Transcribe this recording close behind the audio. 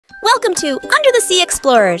Welcome to Under the Sea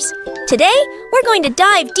Explorers. Today, we're going to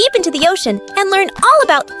dive deep into the ocean and learn all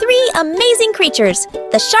about three amazing creatures: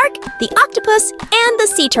 the shark, the octopus, and the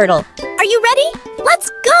sea turtle. Are you ready?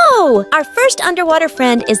 Let's go! Our first underwater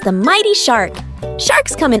friend is the mighty shark.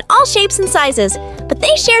 Sharks come in all shapes and sizes, but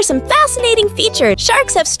they share some fascinating features.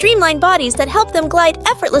 Sharks have streamlined bodies that help them glide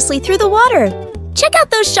effortlessly through the water. Check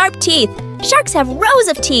out those sharp teeth. Sharks have rows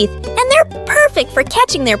of teeth, and they're perfect for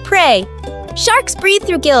catching their prey. Sharks breathe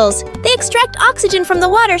through gills. They extract oxygen from the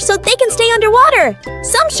water so they can stay underwater.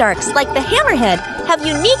 Some sharks, like the hammerhead, have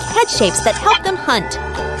unique head shapes that help them hunt.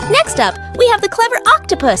 Next up, we have the clever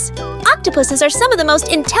octopus. Octopuses are some of the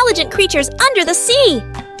most intelligent creatures under the sea.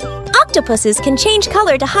 Octopuses can change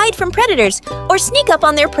color to hide from predators or sneak up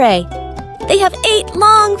on their prey. They have 8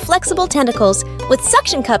 long, flexible tentacles with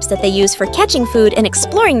suction cups that they use for catching food and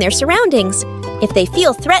exploring their surroundings. If they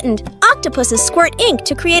feel threatened, octopuses squirt ink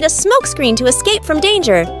to create a smokescreen to escape from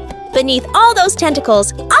danger. Beneath all those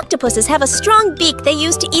tentacles, octopuses have a strong beak they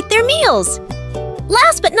use to eat their meals.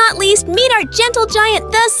 Last but not least, meet our gentle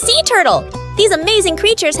giant, the sea turtle. These amazing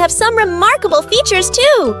creatures have some remarkable features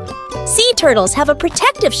too. Sea turtles have a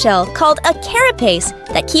protective shell called a carapace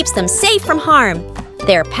that keeps them safe from harm.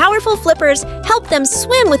 Their powerful flippers help them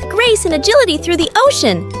swim with grace and agility through the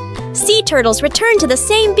ocean. Sea turtles return to the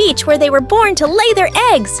same beach where they were born to lay their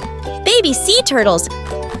eggs. Baby sea turtles,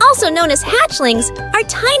 also known as hatchlings, are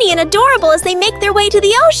tiny and adorable as they make their way to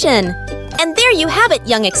the ocean. And there you have it,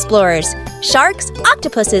 young explorers. Sharks,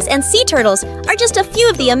 octopuses, and sea turtles are just a few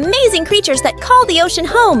of the amazing creatures that call the ocean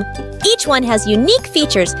home. Each one has unique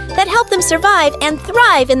features that help them survive and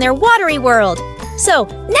thrive in their watery world. So,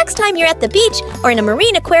 next time you're at the beach or in a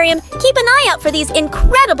marine aquarium, keep an eye out for these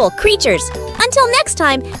incredible creatures. Until next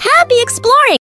time, happy exploring!